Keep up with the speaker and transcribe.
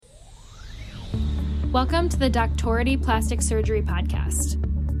Welcome to the Doctority Plastic Surgery Podcast.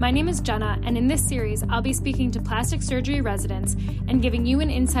 My name is Jenna, and in this series, I'll be speaking to plastic surgery residents and giving you an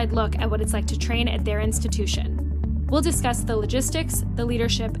inside look at what it's like to train at their institution. We'll discuss the logistics, the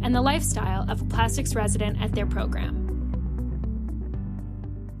leadership, and the lifestyle of a plastics resident at their program.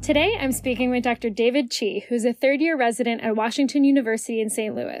 Today, I'm speaking with Dr. David Chi, who's a third-year resident at Washington University in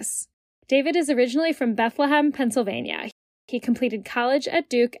St. Louis. David is originally from Bethlehem, Pennsylvania. He completed college at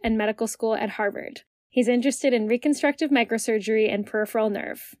Duke and medical school at Harvard. He's interested in reconstructive microsurgery and peripheral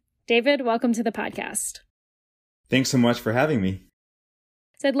nerve. David, welcome to the podcast. Thanks so much for having me.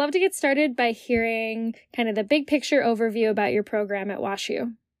 So I'd love to get started by hearing kind of the big picture overview about your program at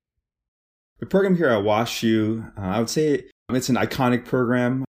WashU. The program here at WashU, I would say it's an iconic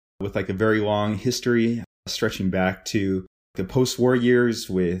program with like a very long history stretching back to the post-war years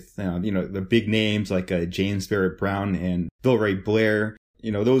with, the big names like James Barrett Brown and Bill Ray Blair.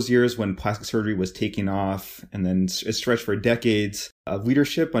 Those years when plastic surgery was taking off, and then it stretched for decades of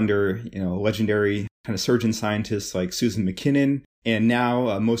leadership under, legendary kind of surgeon scientists like Susan McKinnon. And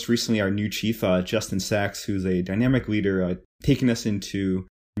now, most recently, our new chief, Justin Sachs, who's a dynamic leader, taking us into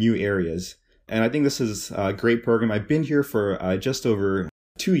new areas. And I think this is a great program. I've been here for just over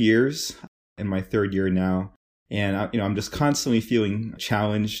 2 years, in my third year now. And, I'm just constantly feeling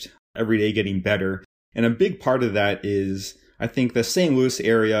challenged, every day getting better. And a big part of that is, I think the St. Louis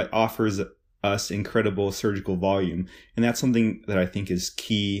area offers us incredible surgical volume. And that's something that I think is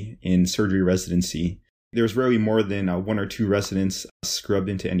key in surgery residency. There's rarely more than one or two residents scrubbed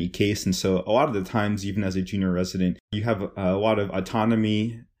into any case. And so a lot of the times, even as a junior resident, you have a lot of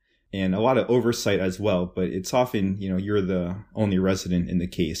autonomy and a lot of oversight as well. But it's often, you're the only resident in the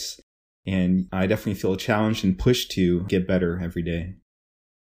case. And I definitely feel challenged and pushed to get better every day.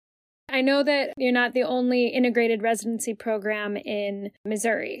 I know that you're not the only integrated residency program in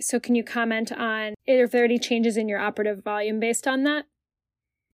Missouri. So can you comment on if there are any changes in your operative volume based on that?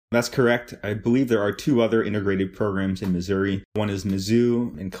 That's correct. I believe there are two other integrated programs in Missouri. One is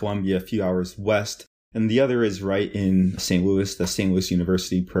Mizzou in Columbia, a few hours west, and the other is right in St. Louis, the St. Louis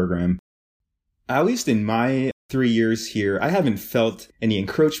University program. At least in my 3 years here, I haven't felt any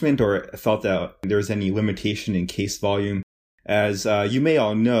encroachment or felt that there's any limitation in case volume. As you may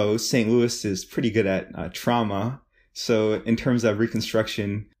all know, St. Louis is pretty good at trauma. So in terms of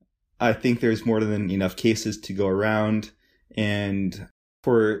reconstruction, I think there's more than enough cases to go around. And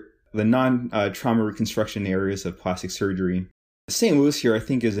for the non-trauma reconstruction areas of plastic surgery, St. Louis here, I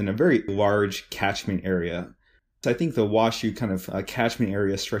think, is in a very large catchment area. So I think the WashU kind of catchment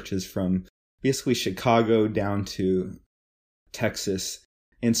area stretches from basically Chicago down to Texas.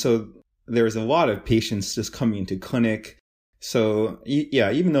 And so there's a lot of patients just coming into clinic. So,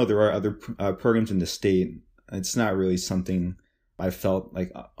 yeah, even though there are other programs in the state, it's not really something I felt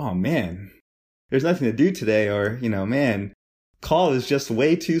like, oh, man, there's nothing to do today. Or, man, call is just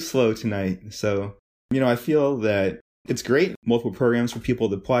way too slow tonight. So, I feel that it's great, multiple programs for people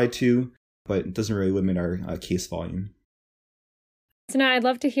to apply to, but it doesn't really limit our case volume. So now I'd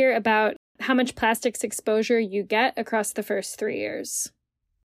love to hear about how much plastics exposure you get across the first 3 years.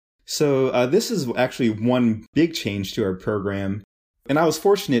 So this is actually one big change to our program, and I was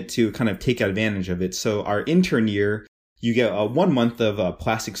fortunate to kind of take advantage of it. So our intern year, you get 1 month of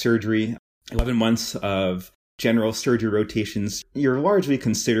plastic surgery, 11 months of general surgery rotations. You're largely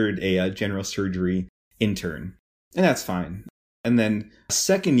considered a general surgery intern, and that's fine. And then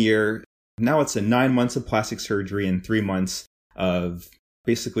second year, now it's 9 months of plastic surgery and 3 months of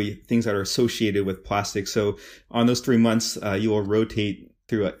basically things that are associated with plastic. So on those 3 months, you will rotate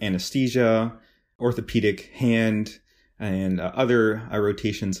through anesthesia, orthopedic hand, and other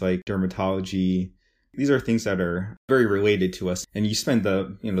rotations like dermatology. These are things that are very related to us. And you spend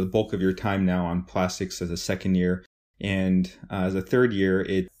the bulk of your time now on plastics as a second year. And as a third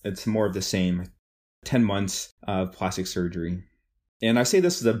year, it's more of the same, 10 months of plastic surgery. And I say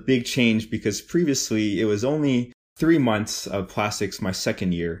this is a big change because previously it was only 3 months of plastics my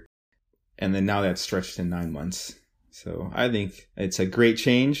second year. And then now that's stretched to 9 months. So I think it's a great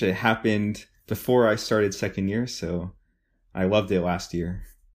change. It happened before I started second year, so I loved it last year.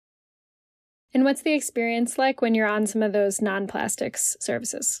 And what's the experience like when you're on some of those non-plastics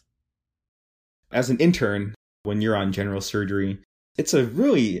services? As an intern, when you're on general surgery, it's a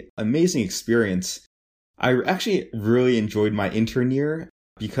really amazing experience. I actually really enjoyed my intern year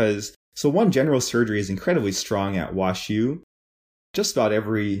because, one, general surgery is incredibly strong at WashU. Just about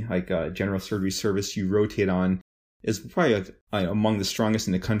every general surgery service you rotate on is probably among the strongest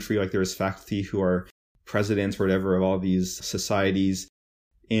in the country. There's faculty who are presidents or whatever of all these societies.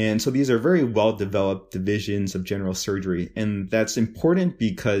 And so these are very well-developed divisions of general surgery. And that's important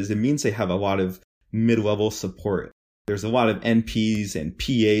because it means they have a lot of mid-level support. There's a lot of NPs and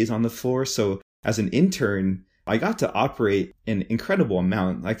PAs on the floor. So as an intern, I got to operate an incredible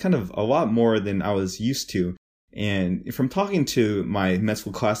amount, like kind of a lot more than I was used to. And from talking to my med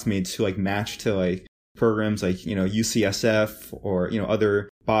school classmates who like match to like programs like, UCSF or, other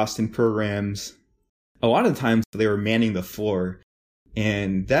Boston programs, a lot of times they were manning the floor.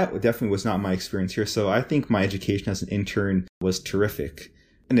 And that definitely was not my experience here. So I think my education as an intern was terrific.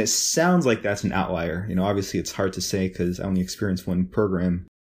 And it sounds like that's an outlier. Obviously it's hard to say because I only experienced one program,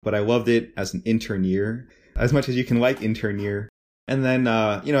 but I loved it as an intern year, as much as you can like intern year. And then,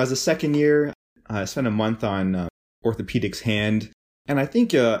 as a second year, I spent a month on orthopedics hand. And I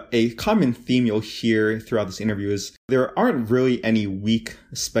think a common theme you'll hear throughout this interview is there aren't really any weak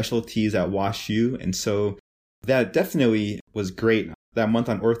specialties at WashU. And so that definitely was great. That month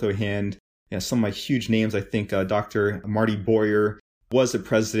on ortho hand, some of my huge names, I think Dr. Marty Boyer was the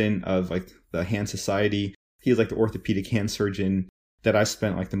president of like the Hand Society. He was like the orthopedic hand surgeon that I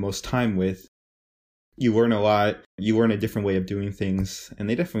spent like the most time with. You learn a lot. You learn a different way of doing things. And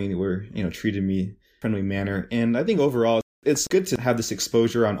they definitely were, treated me in a friendly manner. And I think overall, it's good to have this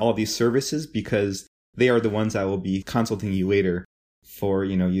exposure on all these services because they are the ones that will be consulting you later for,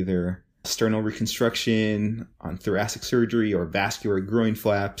 either sternal reconstruction, on thoracic surgery, or vascular groin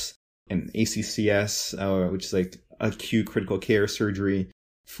flaps, and ACCS, which is like acute critical care surgery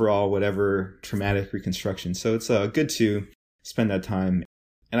for all whatever traumatic reconstruction. So it's good to spend that time.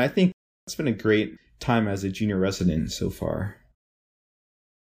 And I think it's been a great time as a junior resident so far.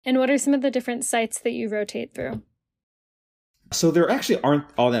 And what are some of the different sites that you rotate through? So there actually aren't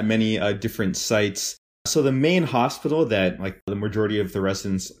all that many different sites. So the main hospital that like the majority of the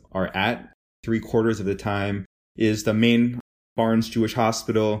residents are at 3/4 of the time is the main Barnes Jewish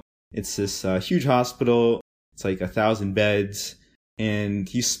Hospital. It's this huge hospital. It's like 1,000 beds.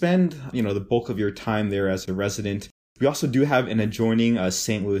 And you spend, the bulk of your time there as a resident. We also do have an adjoining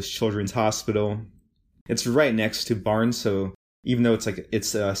St. Louis Children's Hospital. It's right next to Barnes. So even though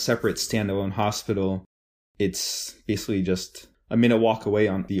it's a separate standalone hospital, it's basically just a minute walk away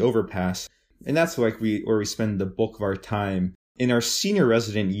on the overpass. And that's like where we spend the bulk of our time. In our senior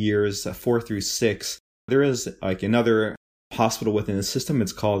resident years, 4 through 6, there is like another hospital within the system.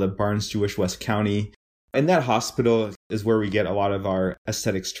 It's called the Barnes Jewish West County. And that hospital is where we get a lot of our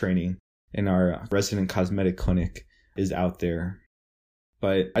aesthetics training. And our resident cosmetic clinic is out there.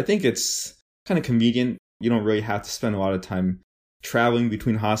 But I think it's kind of convenient. You don't really have to spend a lot of time traveling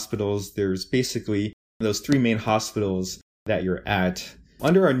between hospitals. There's basically those 3 main hospitals that you're at.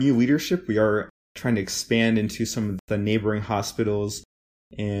 Under our new leadership, we are trying to expand into some of the neighboring hospitals.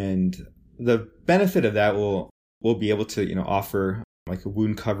 And the benefit of that will be able to, offer like a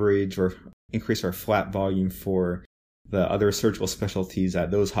wound coverage or increase our flap volume for the other surgical specialties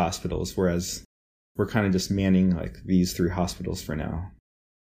at those hospitals, whereas we're kind of just manning like these 3 hospitals for now.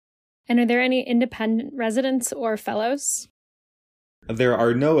 And are there any independent residents or fellows? There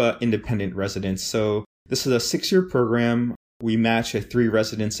are no independent residents. So this is a 6-year program. We match 3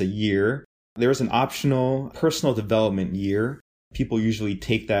 residents a year. There's an optional personal development year. People usually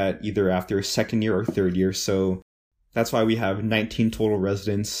take that either after 2nd year or 3rd year. So that's why we have 19 total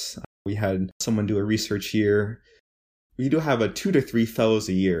residents. We had someone do a research year. We do have 2 to 3 fellows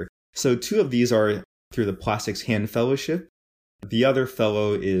a year. So 2 of these are through the Plastics Hand Fellowship. The other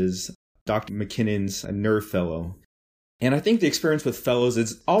fellow is Dr. McKinnon's Nerve Fellow. And I think the experience with fellows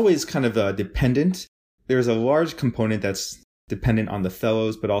is always kind of dependent. There's a large component that's dependent on the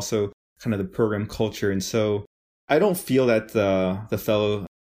fellows, but also kind of the program culture. And so I don't feel that the fellow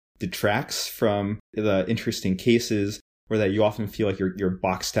detracts from the interesting cases, or that you often feel like you're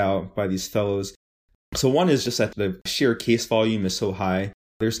boxed out by these fellows. So one is just that the sheer case volume is so high.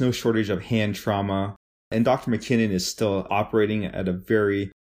 There's no shortage of hand trauma. And Dr. McKinnon is still operating at a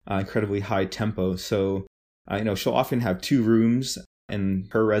very incredibly high tempo. So, she'll often have 2 rooms, and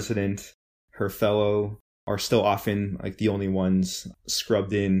her resident, her fellow, are still often like the only ones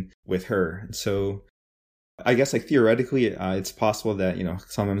scrubbed in with her. So I guess like theoretically, it's possible that,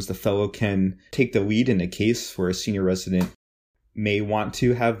 sometimes the fellow can take the lead in a case where a senior resident may want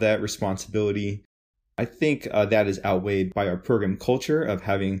to have that responsibility. I think that is outweighed by our program culture of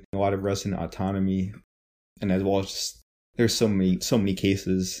having a lot of resident autonomy. And as well as just, there's so many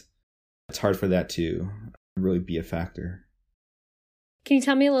cases, it's hard for that to really be a factor. Can you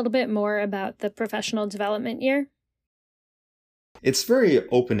tell me a little bit more about the professional development year? It's very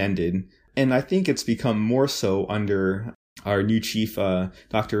open-ended, and I think it's become more so under our new chief,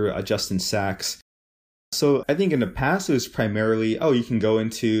 Dr. Justin Sachs. So I think in the past it was primarily, you can go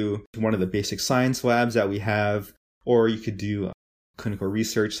into one of the basic science labs that we have, or you could do clinical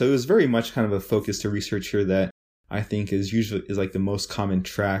research. So it was very much kind of a focus to research here that I think is like the most common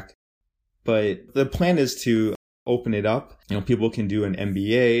track. But the plan is to open it up. People can do an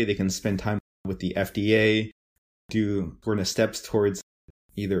MBA, they can spend time with the FDA, do sort of steps towards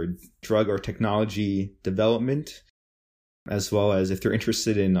either drug or technology development, as well as if they're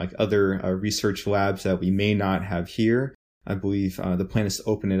interested in like other research labs that we may not have here. I believe the plan is to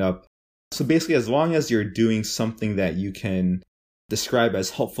open it up. So basically, as long as you're doing something that you can describe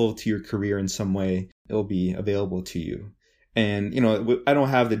as helpful to your career in some way, it will be available to you. And, I don't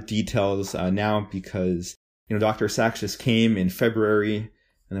have the details now because, Dr. Sachs just came in February,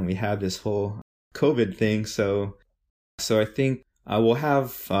 and then we had this whole COVID thing. So I think we'll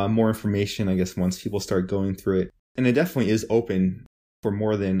have more information, I guess, once people start going through it. And it definitely is open for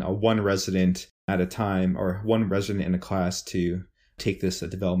more than one resident at a time or one resident in a class to take this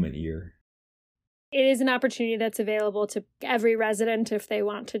development year. It is an opportunity that's available to every resident if they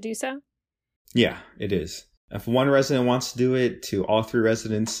want to do so? Yeah, it is. If one resident wants to do it, to all 3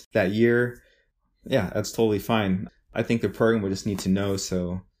 residents that year, yeah, that's totally fine. I think the program would just need to know,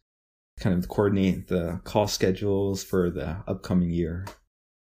 so kind of coordinate the call schedules for the upcoming year.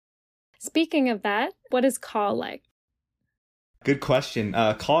 Speaking of that, what is call like? Good question.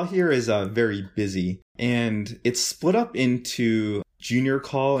 Call here is very busy, and it's split up into junior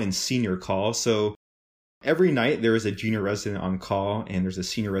call and senior call. So every night there is a junior resident on call and there's a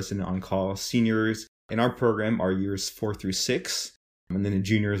senior resident on call. Seniors in our program are years 4 through 6, and then the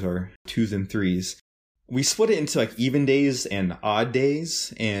juniors are 2s and 3s. We split it into like even days and odd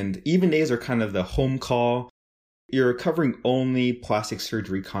days, and even days are kind of the home call. You're covering only plastic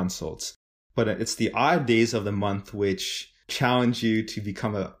surgery consults, but it's the odd days of the month which challenge you to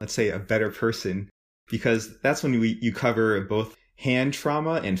become let's say a better person, because that's when you cover both hand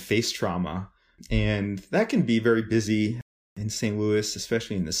trauma and face trauma. And that can be very busy in St. Louis,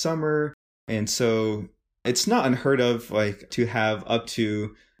 especially in the summer. And so it's not unheard of like to have up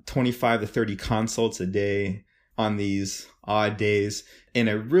to 25 to 30 consults a day on these odd days. And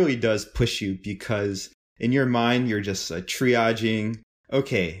it really does push you because in your mind, you're just triaging.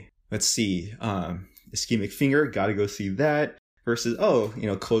 Okay, let's see. Ischemic finger, got to go see that, versus,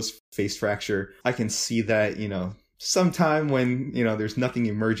 closed face fracture. I can see that, sometime when, there's nothing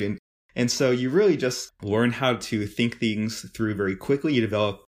emergent. And so you really just learn how to think things through very quickly. You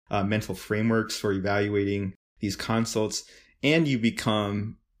develop mental frameworks for evaluating these consults, and you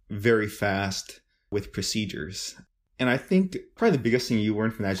become very fast with procedures. And I think probably the biggest thing you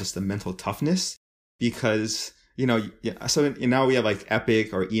learn from that is just the mental toughness, because, so now we have like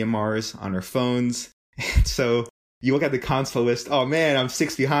Epic or EMRs on our phones. And so you look at the consult list, oh man, I'm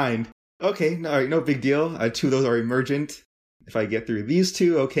 6 behind. Okay, no big deal. 2 of those are emergent. If I get through these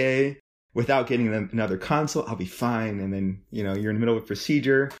 2, okay, without getting another consult, I'll be fine. And then, you're in the middle of a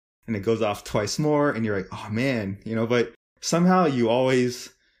procedure and it goes off twice more and you're like, oh man, but somehow you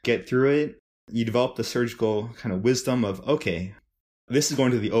always get through it. You develop the surgical kind of wisdom of, okay, this is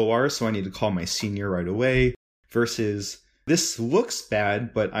going to the OR, so I need to call my senior right away, versus this looks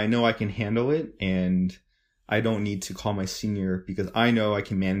bad, but I know I can handle it and I don't need to call my senior because I know I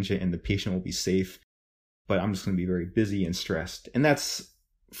can manage it and the patient will be safe, but I'm just going to be very busy and stressed. And that's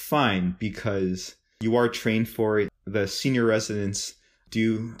fine because you are trained for it. The senior residents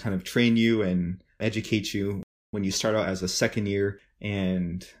do kind of train you and educate you when you start out as a second year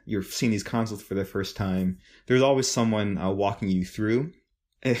and you're seeing these consults for the first time. There's always someone walking you through.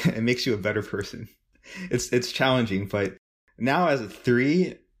 It makes you a better person. It's challenging, but now as a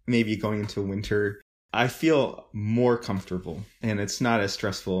 3, maybe going into winter, I feel more comfortable and it's not as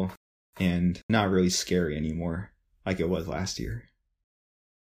stressful and not really scary anymore like it was last year.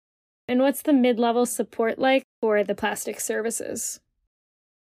 And what's the mid-level support like for the plastic services?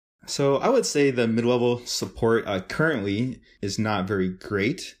 So I would say the mid-level support currently is not very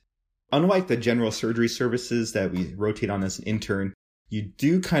great. Unlike the general surgery services that we rotate on as an intern, you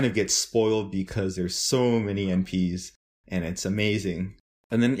do kind of get spoiled because there's so many NPs and it's amazing.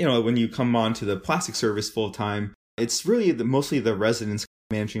 And then, when you come on to the plastic service full time, it's really mostly the residents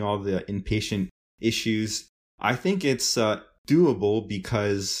managing all the inpatient issues. I think it's doable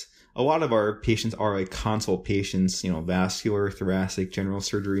because a lot of our patients are like consult patients, vascular, thoracic, general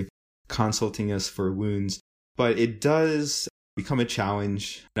surgery, consulting us for wounds. But it does become a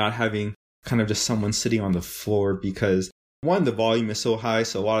challenge not having kind of just someone sitting on the floor because, one, the volume is so high.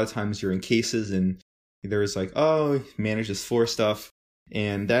 So a lot of times you're in cases and there's like, oh, manage this floor stuff.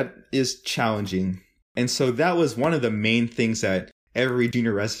 And that is challenging. And so that was one of the main things that every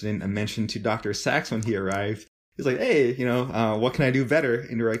junior resident mentioned to Dr. Sachs when he arrived. He's like, hey, what can I do better?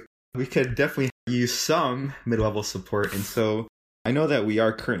 And we're like, we could definitely use some mid-level support. And so I know that we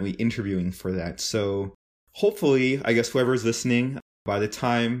are currently interviewing for that. So hopefully, I guess whoever's listening, by the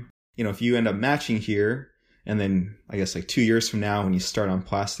time, if you end up matching here, and then I guess like 2 years from now when you start on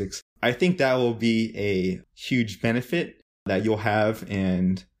plastics, I think that will be a huge benefit that you'll have.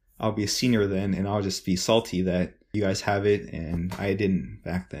 And I'll be a senior then, and I'll just be salty that you guys have it and I didn't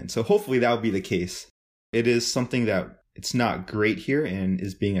back then. So hopefully that will be the case. It is something that it's not great here and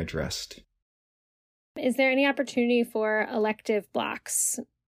is being addressed. Is there any opportunity for elective blocks?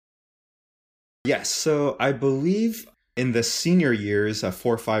 Yes. So I believe in the senior years,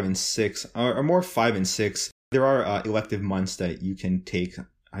 4, 5, and 6, or more 5 and 6, there are elective months that you can take.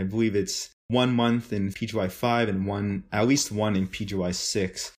 I believe it's 1 month in PGY 5 and at least one in PGY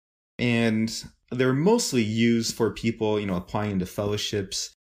 6. And they're mostly used for people, applying into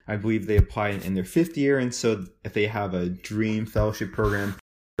fellowships. I believe they apply in their 5th year. And so if they have a dream fellowship program,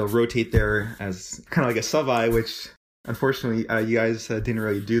 they'll rotate there as kind of like a sub-I, which unfortunately you guys didn't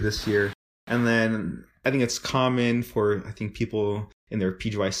really do this year. And then I think it's common for, people in their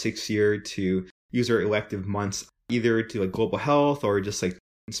PGY 6 year to use their elective months either to like global health or just like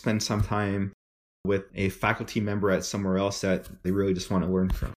spend some time with a faculty member at somewhere else that they really just want to learn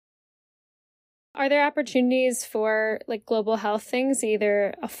from. Are there opportunities for like global health things,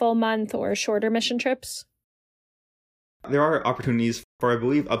 either a full month or shorter mission trips? There are opportunities for, I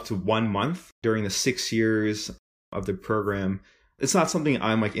believe, up to 1 month during the 6 years of the program. It's not something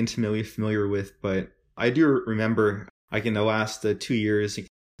I'm like intimately familiar with, but I do remember like in the last 2 years,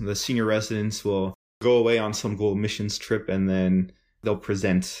 the senior residents will go away on some global missions trip and then they'll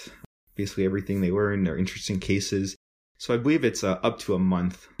present basically everything they learned, their interesting cases. So I believe it's up to a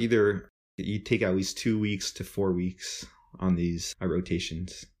month. Either you take at least 2 weeks to 4 weeks on these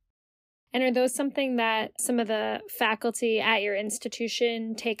rotations. And are those something that some of the faculty at your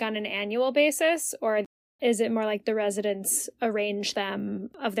institution take on an annual basis, or is it more like the residents arrange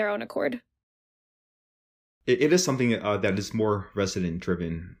them of their own accord? It is something that is more resident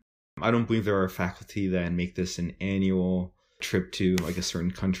driven. I don't believe there are faculty that make this an annual trip to like a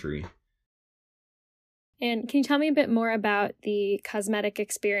certain country. And can you tell me a bit more about the cosmetic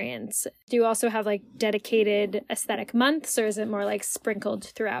experience? Do you also have like dedicated aesthetic months, or is it more like sprinkled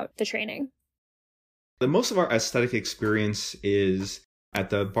throughout the training? Most of our aesthetic experience is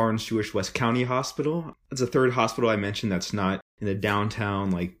at the Barnes-Jewish West County Hospital. It's a third hospital I mentioned that's not in the downtown,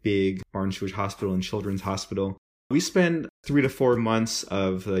 like big Barnes-Jewish Hospital and Children's Hospital. We spend 3 to 4 months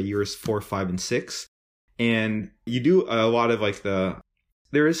of years 4, 5, and 6. And you do a lot of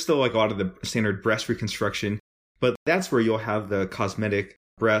there is still like a lot of the standard breast reconstruction, but that's where you'll have the cosmetic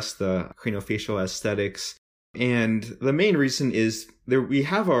breast, the craniofacial aesthetics. And the main reason is we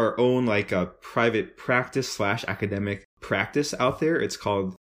have our own like a private practice / academic practice out there. It's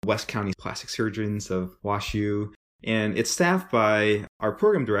called West County Plastic Surgeons of WashU. And it's staffed by our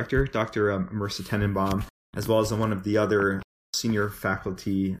program director, Dr. Marissa Tenenbaum, as well as one of the other senior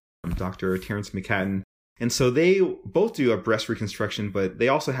faculty, Dr. Terrence McCatton. And so they both do a breast reconstruction, but they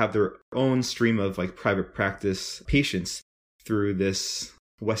also have their own stream of like private practice patients through this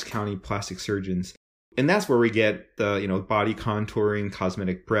West County Plastic Surgeons. And that's where we get the, body contouring,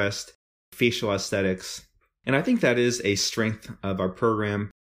 cosmetic breast, facial aesthetics. And I think that is a strength of our program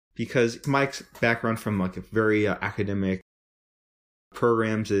because my background from like a very academic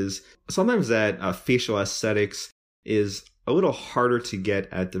programs is sometimes that facial aesthetics is a little harder to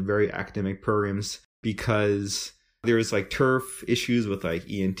get at the very academic programs, because there's like turf issues with like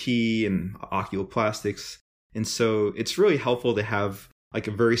ENT and oculoplastics. And so it's really helpful to have like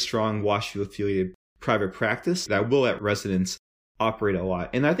a very strong WashU affiliated private practice that will let residents operate a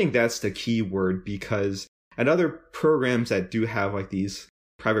lot. And I think that's the key word, because at other programs that do have like these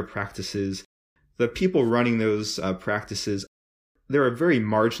private practices, the people running those practices, they're very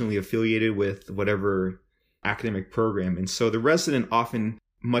marginally affiliated with whatever academic program. And so the resident often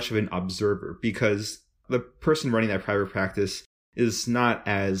much of an observer, because the person running that private practice is not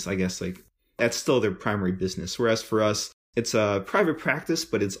as, I guess, like that's still their primary business. Whereas for us, it's a private practice,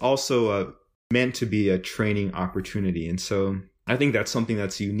 but it's also meant to be a training opportunity. And so I think that's something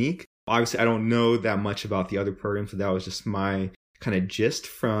that's unique. Obviously, I don't know that much about the other programs, but that was just my kind of gist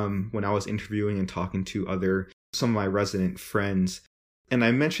from when I was interviewing and talking to some of my resident friends. And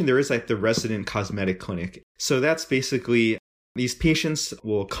I mentioned there is like the resident cosmetic clinic. So that's basically these patients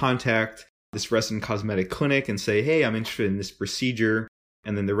will contact this resident cosmetic clinic and say, hey, I'm interested in this procedure.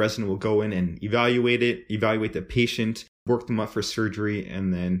 And then the resident will go in and evaluate the patient, work them up for surgery.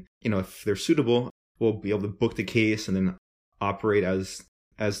 And then, if they're suitable, we'll be able to book the case and then operate as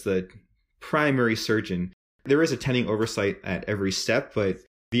the primary surgeon. There is attending oversight at every step, but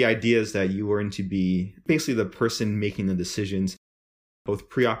the idea is that you learn to be basically the person making the decisions both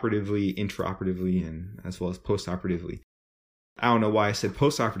preoperatively, intraoperatively, and as well as postoperatively. I don't know why I said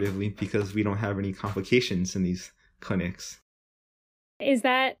postoperatively, because we don't have any complications in these clinics. Is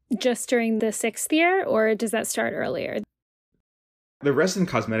that just during the 6th year, or does that start earlier? The resident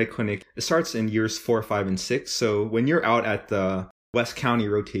cosmetic clinic starts in years 4, 5, and 6. So when you're out at the West County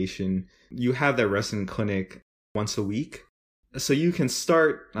rotation, you have that resident clinic once a week. So you can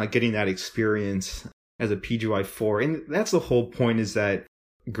start getting that experience as a PGY4. And that's the whole point, is that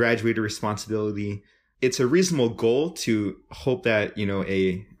graduated responsibility. It's a reasonable goal to hope that,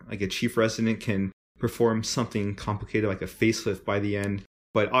 a chief resident can perform something complicated like a facelift by the end,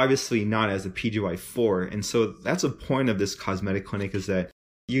 but obviously not as a PGY4. And so that's a point of this cosmetic clinic, is that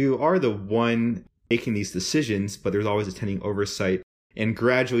you are the one making these decisions, but there's always attending oversight. And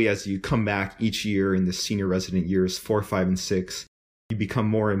gradually, as you come back each year in the senior resident years 4, 5, and 6, you become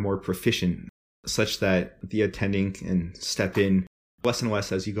more and more proficient, such that the attending can step in less and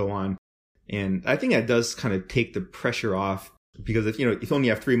less as you go on. And I think that does kind of take the pressure off, because if you only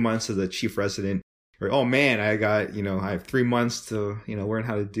have 3 months as a chief resident, or, oh man, I have 3 months to, learn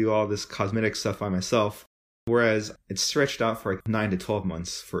how to do all this cosmetic stuff by myself. Whereas it's stretched out for 9 to 12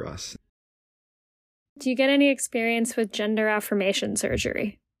 months for us. Do you get any experience with gender affirmation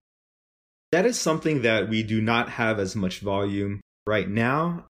surgery? That is something that we do not have as much volume right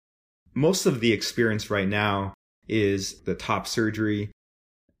now. Most of the experience right now is the top surgery.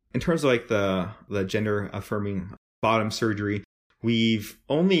 In terms of the gender affirming bottom surgery, we've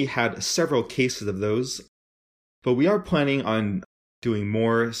only had several cases of those, but we are planning on doing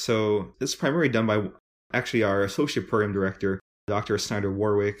more. So this is primarily done by actually our associate program director, Dr. Snyder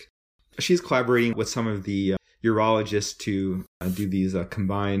Warwick. She's collaborating with some of the urologists to do these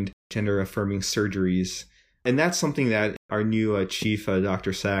combined gender affirming surgeries. And that's something that our new chief,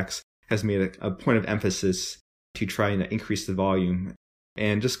 Dr. Sachs, has made a point of emphasis to try and increase the volume.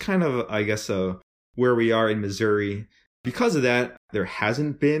 And just kind of, where we are in Missouri, because of that, there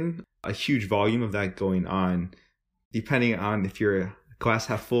hasn't been a huge volume of that going on. Depending on if you're a glass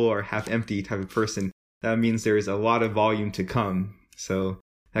half full or half empty type of person, that means there's a lot of volume to come. So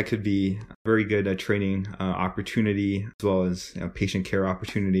that could be a very good training opportunity, as well as patient care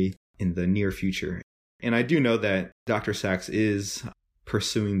opportunity in the near future. And I do know that Dr. Sachs is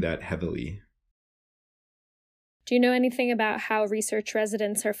pursuing that heavily. Do you know anything about how research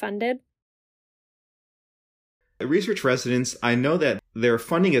residents are funded? Research residents, I know that their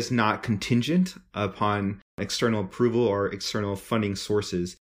funding is not contingent upon external approval or external funding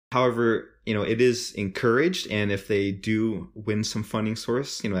sources. However, it is encouraged, and if they do win some funding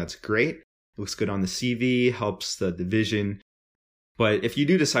source, that's great. It looks good on the CV, helps the division. But if you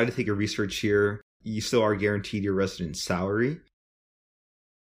do decide to take a research year, you still are guaranteed your resident salary.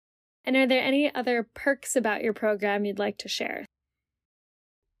 And are there any other perks about your program you'd like to share?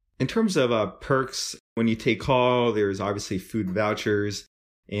 In terms of perks, when you take call, there's obviously food vouchers.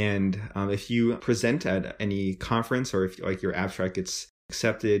 And if you present at any conference, or if your abstract gets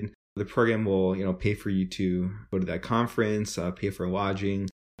accepted, the program will pay for you to go to that conference, pay for lodging,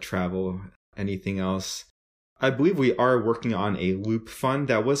 travel, anything else. I believe we are working on a loop fund.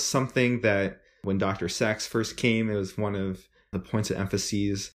 That was something that when Dr. Sachs first came, it was one of the points of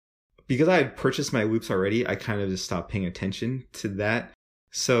emphasis. Because I had purchased my loops already, I kind of just stopped paying attention to that.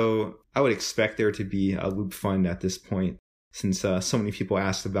 So I would expect there to be a loop fund at this point, since so many people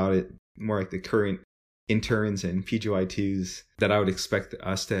asked about it, more like the current interns and PGY2s, that I would expect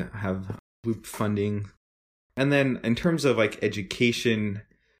us to have loop funding. And then in terms of education,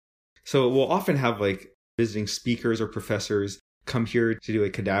 so we'll often have visiting speakers or professors come here to do a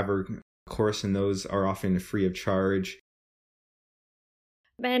cadaver course, and those are often free of charge.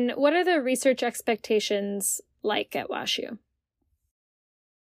 And what are the research expectations like at WashU?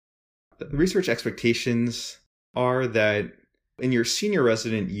 The research expectations are that in your senior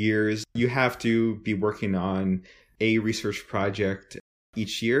resident years, you have to be working on a research project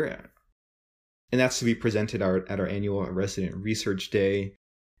each year. And that's to be presented at our annual resident research day.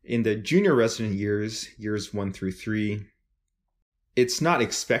 In the junior resident years 1 through 3, it's not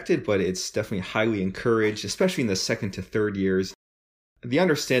expected, but it's definitely highly encouraged, especially in the 2nd to 3rd years. The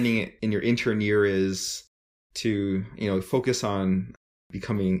understanding in your intern year is to, focus on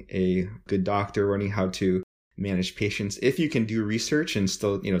becoming a good doctor, learning how to manage patients. If you can do research and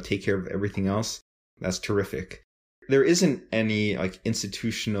still, take care of everything else, that's terrific. There isn't any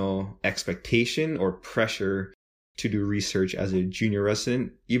institutional expectation or pressure to do research as a junior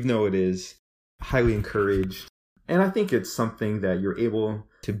resident, even though it is highly encouraged. And I think it's something that you're able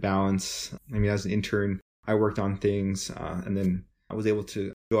to balance. As an intern, I worked on things, and then I was able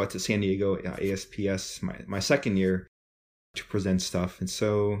to go out to San Diego ASPS my 2nd year. to present stuff. And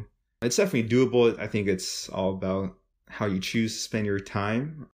so it's definitely doable. I think it's all about how you choose to spend your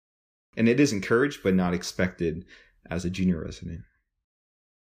time. And it is encouraged, but not expected as a junior resident.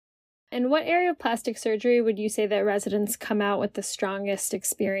 And what area of plastic surgery would you say that residents come out with the strongest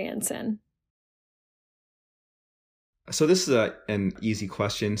experience in? So this is an easy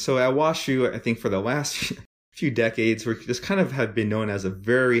question. So at WashU, I think for the last few decades, we just kind of have been known as a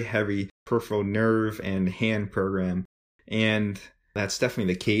very heavy peripheral nerve and hand program. And that's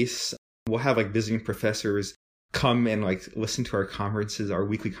definitely the case. We'll have like visiting professors come and like listen to our conferences, our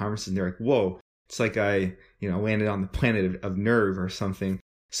weekly conferences, and they're like, whoa, it's like I landed on the planet of nerve or something.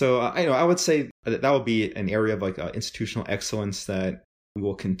 So I would say that will be an area of like institutional excellence that we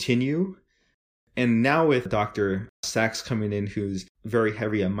will continue. And now with Dr. Sachs coming in, who's very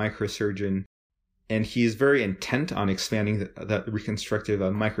heavy a microsurgeon, and he's very intent on expanding the reconstructive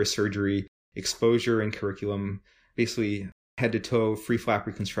microsurgery exposure and curriculum, basically head to toe free flap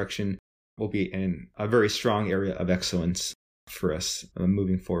reconstruction will be a very strong area of excellence for us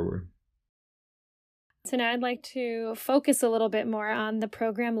moving forward. So now I'd like to focus a little bit more on the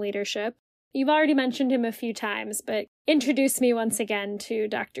program leadership. You've already mentioned him a few times, but introduce me once again to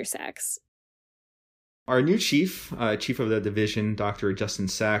Dr. Sachs. Our new chief of the division, Dr. Justin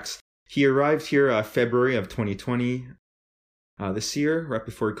Sachs, he arrived here February of 2020. This year, right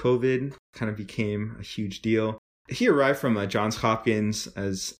before COVID, kind of became a huge deal. He arrived from Johns Hopkins,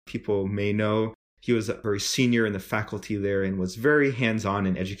 as people may know. He was very senior in the faculty there and was very hands-on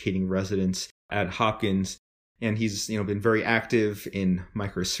in educating residents at Hopkins. And he's been very active in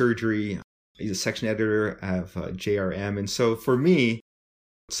microsurgery. He's a section editor of JRM. And so for me,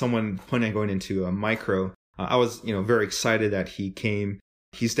 someone planning on going into a micro, I was very excited that he came.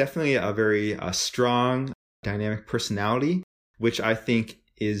 He's definitely a very strong, dynamic personality, which I think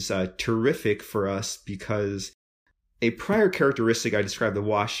is terrific for us, because a prior characteristic I described the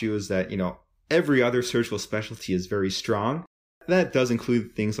WashU is that, every other surgical specialty is very strong. That does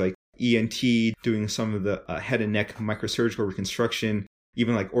include things like ENT, doing some of the head and neck microsurgical reconstruction,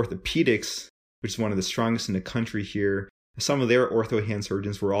 even like orthopedics, which is one of the strongest in the country here. Some of their ortho hand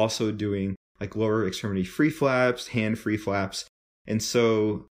surgeons were also doing like lower extremity free flaps, hand free flaps. And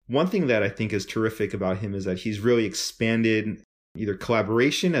so one thing that I think is terrific about him is that he's really expanded either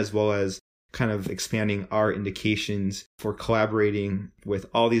collaboration as well as kind of expanding our indications for collaborating with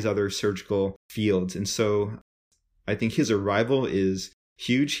all these other surgical fields. And so I think his arrival is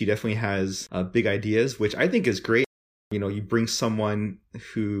huge. He definitely has big ideas, which I think is great. You bring someone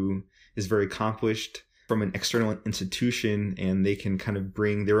who is very accomplished from an external institution, and they can kind of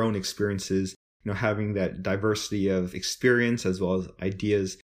bring their own experiences. Having that diversity of experience as well as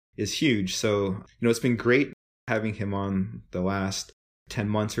ideas is huge. So, it's been great having him on the last 10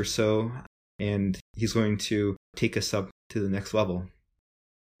 months or so, and he's going to take us up to the next level.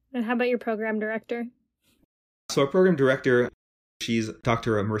 And how about your program director? So our program director, she's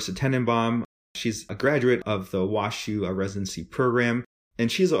Dr. Marissa Tenenbaum. She's a graduate of the WashU residency program,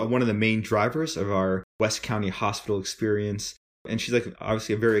 and she's one of the main drivers of our West County hospital experience. And she's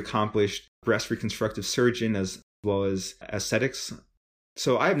obviously a very accomplished breast reconstructive surgeon as well as aesthetics.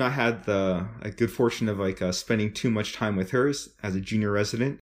 So I have not had the good fortune of spending too much time with her as a junior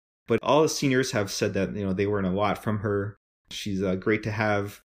resident, but all the seniors have said that they learn a lot from her. She's great to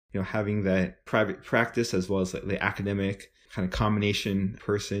have, having that private practice as well as the academic kind of combination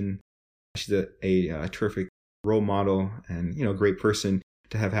person. She's a terrific role model and great person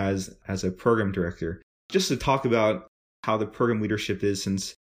to have as a program director. Just to talk about how the program leadership is,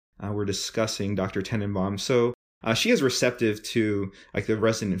 since we're discussing Dr. Tenenbaum. So she is receptive to the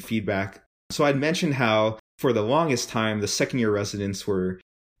resident feedback. So I'd mentioned how for the longest time, the second year residents were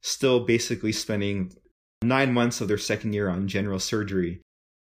still basically spending 9 months of their second year on general surgery.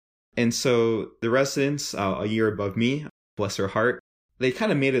 And so the residents, a year above me, bless their heart, they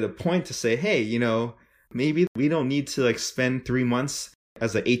kind of made it a point to say, hey, maybe we don't need to spend 3 months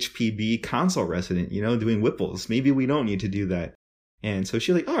as a HPB consult resident, doing Whipples. Maybe we don't need to do that. And so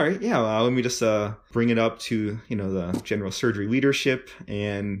she's like, all right, yeah, well, let me just bring it up to, the general surgery leadership.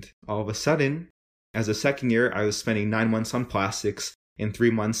 And all of a sudden, as a second year, I was spending 9 months on plastics and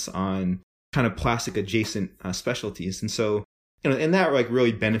 3 months on kind of plastic adjacent specialties. And so, and that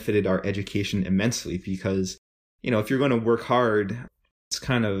really benefited our education immensely, because, if you're going to work hard, it's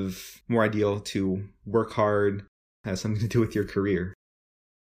kind of more ideal to work hard, has something to do with your career.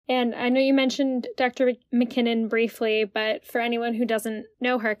 And I know you mentioned Dr. McKinnon briefly, but for anyone who doesn't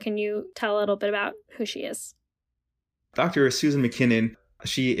know her, can you tell a little bit about who she is? Dr. Susan McKinnon,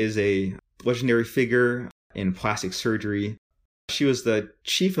 she is a legendary figure in plastic surgery. She was the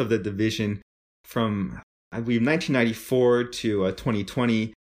chief of the division from I believe, 1994 to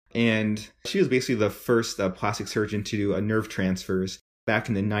 2020. And she was basically the first plastic surgeon to do nerve transfers back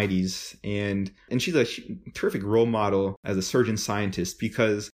in the 90s. And she's a terrific role model as a surgeon scientist,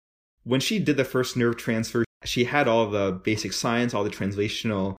 because when she did the first nerve transfer, she had all the basic science, all the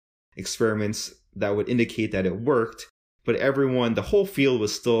translational experiments that would indicate that it worked. But the whole field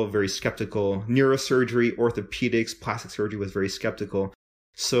was still very skeptical. Neurosurgery, orthopedics, plastic surgery was very skeptical.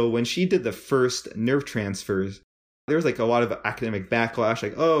 So when she did the first nerve transfers, there was like a lot of academic backlash,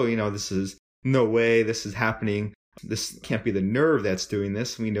 like, oh, this is no way this is happening. This can't be the nerve that's doing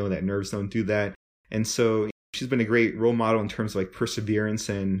this. We know that nerves don't do that. And so she's been a great role model in terms of like perseverance,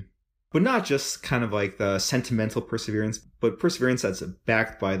 but not just kind of like the sentimental perseverance, but perseverance that's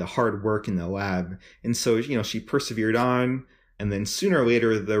backed by the hard work in the lab. And so, she persevered on, and then sooner or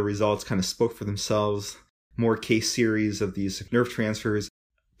later, the results kind of spoke for themselves. More case series of these nerve transfers,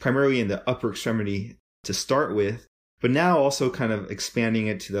 primarily in the upper extremity to start with, but now also kind of expanding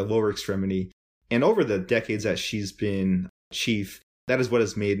it to the lower extremity. And over the decades that she's been chief, that is what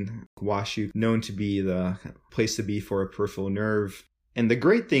has made WashU known to be the place to be for a peripheral nerve. And the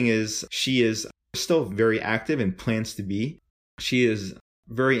great thing is she is still very active and plans to be. She is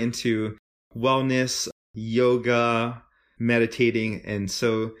very into wellness, yoga, meditating. And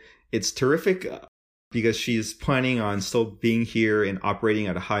so it's terrific because she's planning on still being here and operating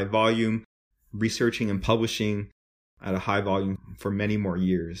at a high volume, researching and publishing at a high volume for many more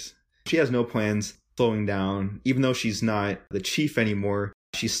years. She has no plans slowing down. Even though she's not the chief anymore,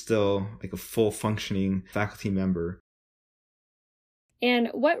 she's still like a full functioning faculty member. And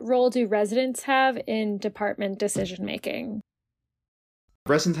what role do residents have in department decision making?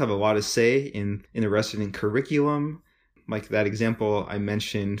 Residents have a lot to say in the resident curriculum. Like that example I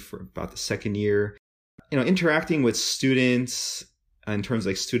mentioned for about the second year, interacting with students in terms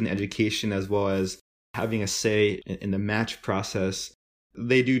of like student education, as well as having a say in the match process.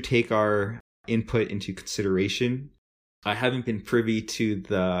 They do take our input into consideration. I haven't been privy to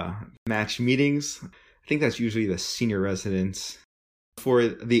the match meetings. I think that's usually the senior residents. For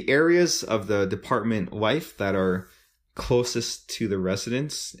the areas of the department life that are closest to the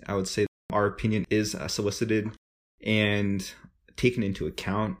residents, I would say our opinion is solicited and taken into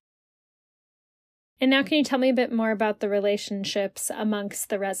account. And now can you tell me a bit more about the relationships amongst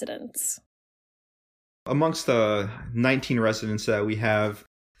the residents? Amongst the 19 residents that we have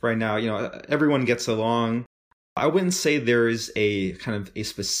right now, everyone gets along. I wouldn't say there is a kind of a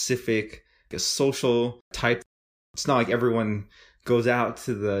specific social type. It's not like everyone goes out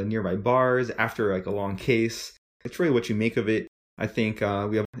to the nearby bars after like a long case. It's really what you make of it. I think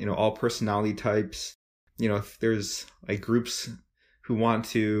we have, all personality types. If there's like groups who want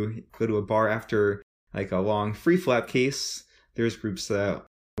to go to a bar after like a long free flap case, there's groups that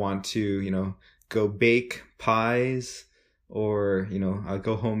want to, go bake pies or,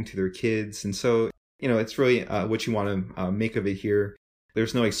 go home to their kids. And so, it's really what you want to make of it here.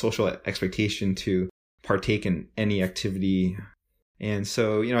 There's no like social expectation to partake in any activity. And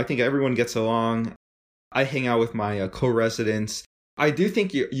so, I think everyone gets along. I hang out with my co-residents. I do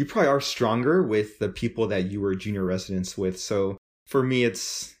think you probably are stronger with the people that you were junior residents with. So for me,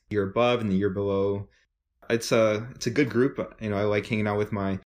 it's year above and the year below. It's a good group. I like hanging out with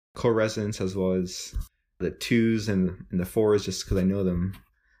my co-residents as well as the twos and the fours just because I know them.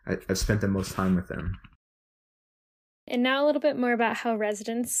 I've spent the most time with them. And now a little bit more about how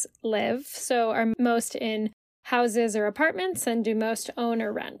residents live. So are most in houses or apartments, and do most own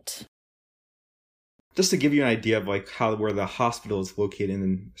or rent? Just to give you an idea of like where the hospital is located in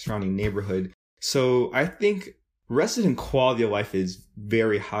the surrounding neighborhood. So I think resident quality of life is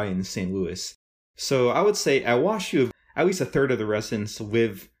very high in St. Louis. So I would say at WashU, at least a third of the residents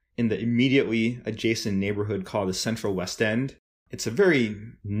live in the immediately adjacent neighborhood called the Central West End. It's a very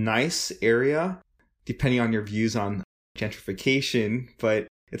nice area, depending on your views on gentrification, but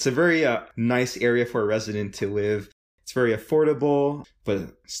it's a very nice area for a resident to live. It's very affordable,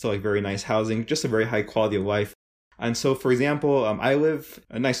 but still like very nice housing, just a very high quality of life. And so, for example, I live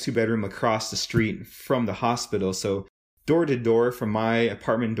a nice 2-bedroom across the street from the hospital. So door to door from my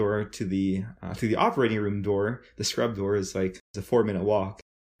apartment door to the operating room door, the scrub door is like a 4-minute walk.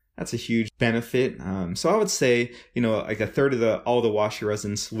 That's a huge benefit. So I would say, like a third of all the WashU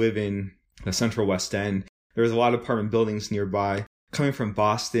residents live in the Central West End. There's a lot of apartment buildings nearby. Coming from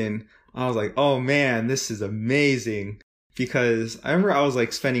Boston, I was like, oh man, this is amazing. Because I remember I was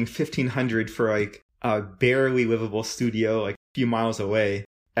like spending $1,500 for like a barely livable studio like a few miles away.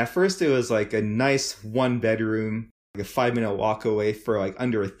 At first it was like a nice 1-bedroom, like a 5-minute walk away for like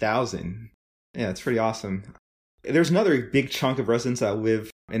under $1,000. Yeah, it's pretty awesome. There's another big chunk of residents that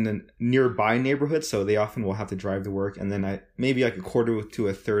live in the nearby neighborhood, so they often will have to drive to work. And then maybe like a quarter to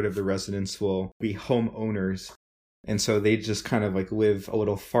a third of the residents will be homeowners. And so they just kind of like live a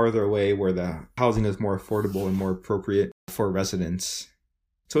little farther away where the housing is more affordable and more appropriate for residents.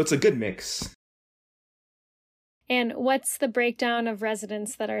 So it's a good mix. And what's the breakdown of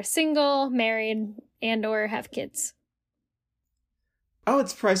residents that are single, married, and or have kids? I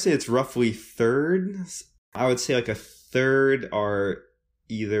would probably say it's roughly thirds. I would say like a third are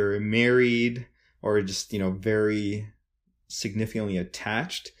either married or just, very significantly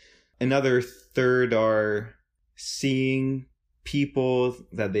attached. Another third are seeing people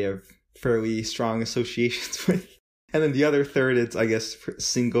that they have fairly strong associations with. And then the other third, it's, I guess,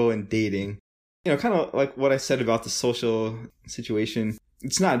 single and dating. Kind of like what I said about the social situation.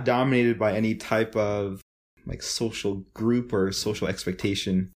 It's not dominated by any type of like social group or social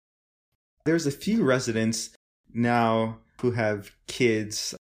expectation. There's a few residents now who have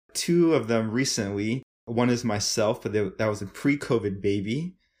kids. 2 of them recently. One is myself, but that was a pre-COVID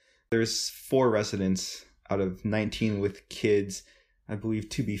baby. There's 4 residents out of 19 with kids, I believe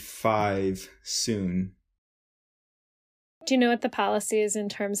to be 5 soon. Do you know what the policy is in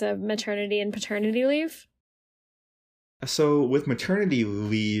terms of maternity and paternity leave? So with maternity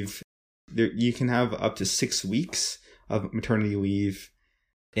leave, you can have up to 6 weeks of maternity leave.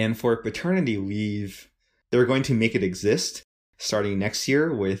 And for paternity leave, they're going to make it exist starting next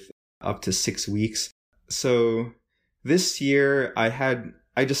year with up to 6 weeks. So this year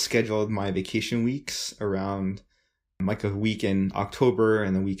I just scheduled my vacation weeks around like a week in October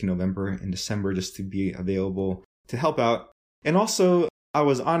and a week in November and December just to be available to help out. And also I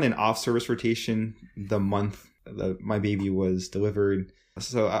was on an off-service rotation the month that my baby was delivered.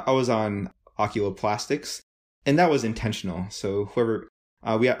 So I was on oculoplastics, and that was intentional. So whoever,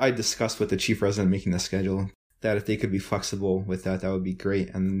 I discussed with the chief resident making the schedule that if they could be flexible with that would be great.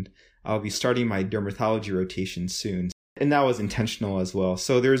 And I'll be starting my dermatology rotation soon. And that was intentional as well.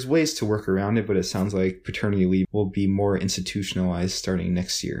 So there's ways to work around it, but it sounds like paternity leave will be more institutionalized starting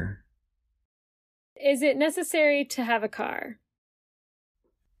next year. Is it necessary to have a car?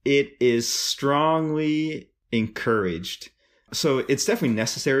 It is strongly encouraged. So it's definitely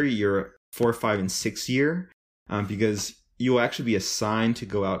necessary your 4, 5, and 6 year because you will actually be assigned to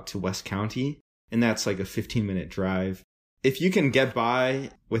go out to West County, and that's like a 15-minute drive. If you can get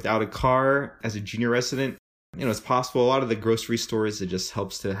by without a car as a junior resident, it's possible. A lot of the grocery stores, it just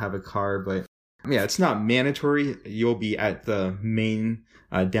helps to have a car, but yeah, it's not mandatory. You'll be at the main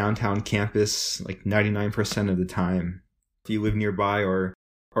downtown campus like 99% of the time. If you live nearby or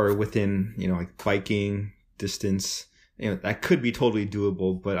within, like biking distance, that could be totally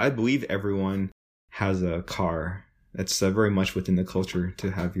doable. But I believe everyone has a car. That's very much within the culture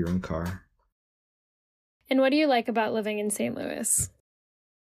to have your own car. And what do you like about living in St. Louis?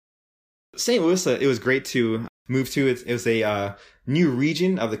 St. Louis, it was great to move to. It was a new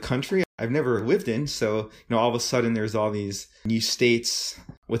region of the country I've never lived in. So, all of a sudden there's all these new states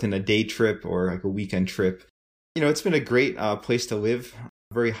within a day trip or like a weekend trip. It's been a great place to live,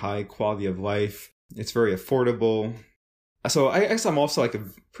 very high quality of life. It's very affordable. So I guess I'm also like a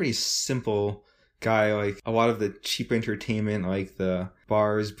pretty simple guy, like a lot of the cheap entertainment, like the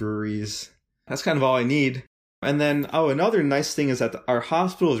bars, breweries. That's kind of all I need. And then, another nice thing is that our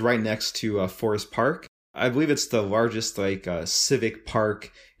hospital is right next to Forest Park. I believe it's the largest civic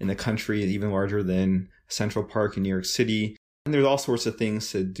park in the country, even larger than Central Park in New York City. And there's all sorts of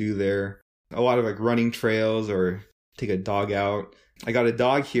things to do there. A lot of like running trails or take a dog out. I got a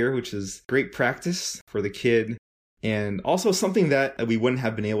dog here, which is great practice for the kid. And also something that we wouldn't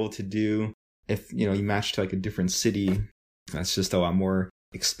have been able to do if, you matched to like a different city. That's just a lot more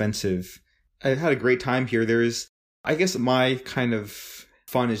expensive. I've had a great time here. I guess my kind of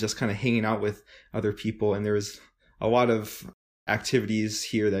fun is just kind of hanging out with other people. And there's a lot of activities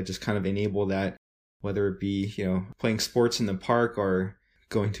here that just kind of enable that, whether it be, playing sports in the park or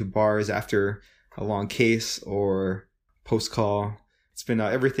going to bars after a long case or post-call. It's been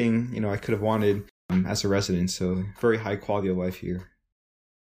everything, I could have wanted as a resident. So very high quality of life here.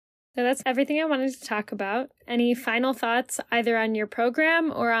 So that's everything I wanted to talk about. Any final thoughts either on your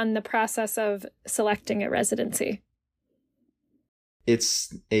program or on the process of selecting a residency?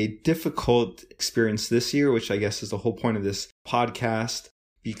 It's a difficult experience this year, which I guess is the whole point of this podcast,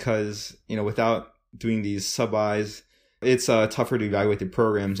 because, without doing these sub-Is, it's tougher to evaluate the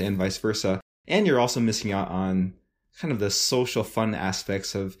programs and vice versa. And you're also missing out on kind of the social fun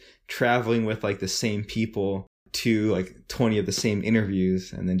aspects of traveling with like the same people to like 20 of the same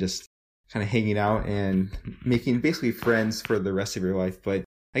interviews and then just kind of hanging out and making basically friends for the rest of your life. But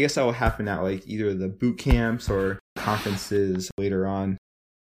I guess that will happen at like either the boot camps or conferences later on.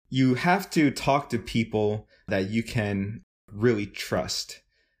 you have to talk to people that you can really trust.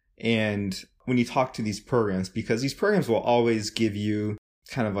 And when you talk to these programs, because these programs will always give you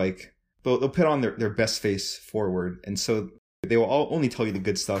kind of like, they'll put on their best face forward. And so they will only tell you the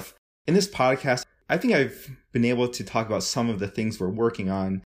good stuff. In this podcast, I think I've been able to talk about some of the things we're working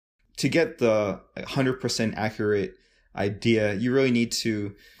on. To get the 100% accurate idea, you really need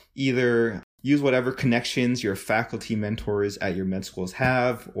to either use whatever connections your faculty mentors at your med schools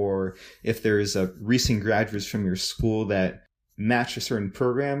have, or if there's a recent graduates from your school that match to certain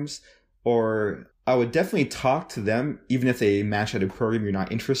programs, or I would definitely talk to them, even if they match at a program you're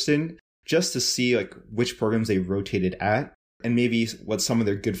not interested in, just to see like which programs they rotated at, and maybe what some of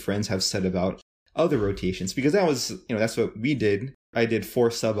their good friends have said about other rotations, because that was, that's what we did. I did 4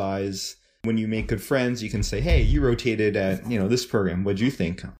 sub-Is. When you make good friends, you can say, hey, you rotated at, this program. What'd you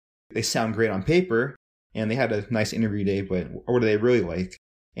think? They sound great on paper and they had a nice interview day, but what do they really like?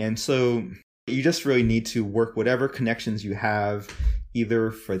 And so you just really need to work whatever connections you have,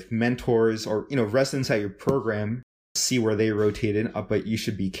 either for mentors or, residents at your program, see where they rotated. But you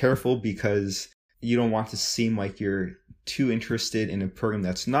should be careful because you don't want to seem like you're too interested in a program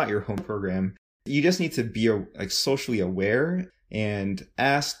that's not your home program. You just need to be socially aware and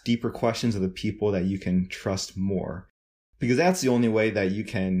ask deeper questions of the people that you can trust more, because that's the only way that you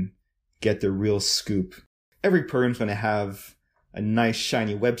can get the real scoop. Every program's going to have a nice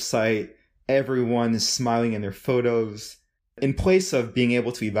shiny website. Everyone is smiling in their photos. In place of being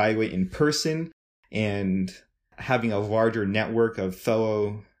able to evaluate in person and having a larger network of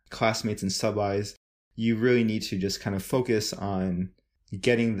fellow classmates and sub-Is, you really need to just kind of focus on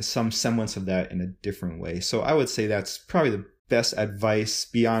getting some semblance of that in a different way. So I would say that's probably the best advice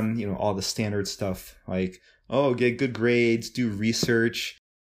beyond, all the standard stuff like, get good grades, do research.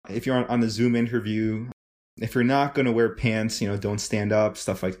 If you're on the Zoom interview, if you're not going to wear pants, don't stand up,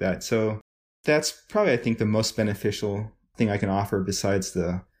 stuff like that. So that's probably, I think, the most beneficial thing I can offer besides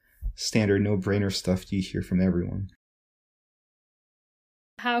the standard no-brainer stuff you hear from everyone.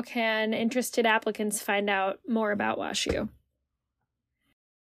 How can interested applicants find out more about WashU?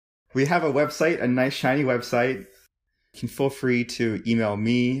 We have a website, a nice shiny website. You can feel free to email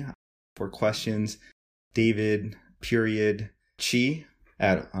me for questions,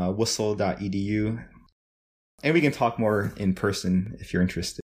 david.chi@whistle.edu. And we can talk more in person if you're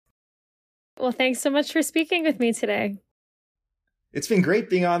interested. Well, thanks so much for speaking with me today. It's been great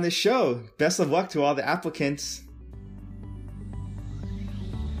being on this show. Best of luck to all the applicants.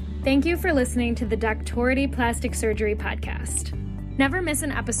 Thank you for listening to the Doctority Plastic Surgery Podcast. Never miss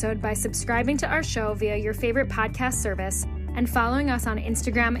an episode by subscribing to our show via your favorite podcast service and following us on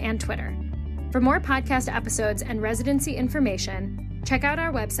Instagram and Twitter. For more podcast episodes and residency information, check out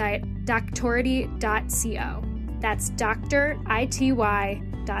our website, doctority.co. That's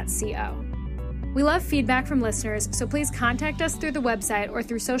doctority.co. We love feedback from listeners, so please contact us through the website or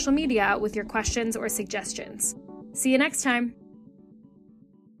through social media with your questions or suggestions. See you next time.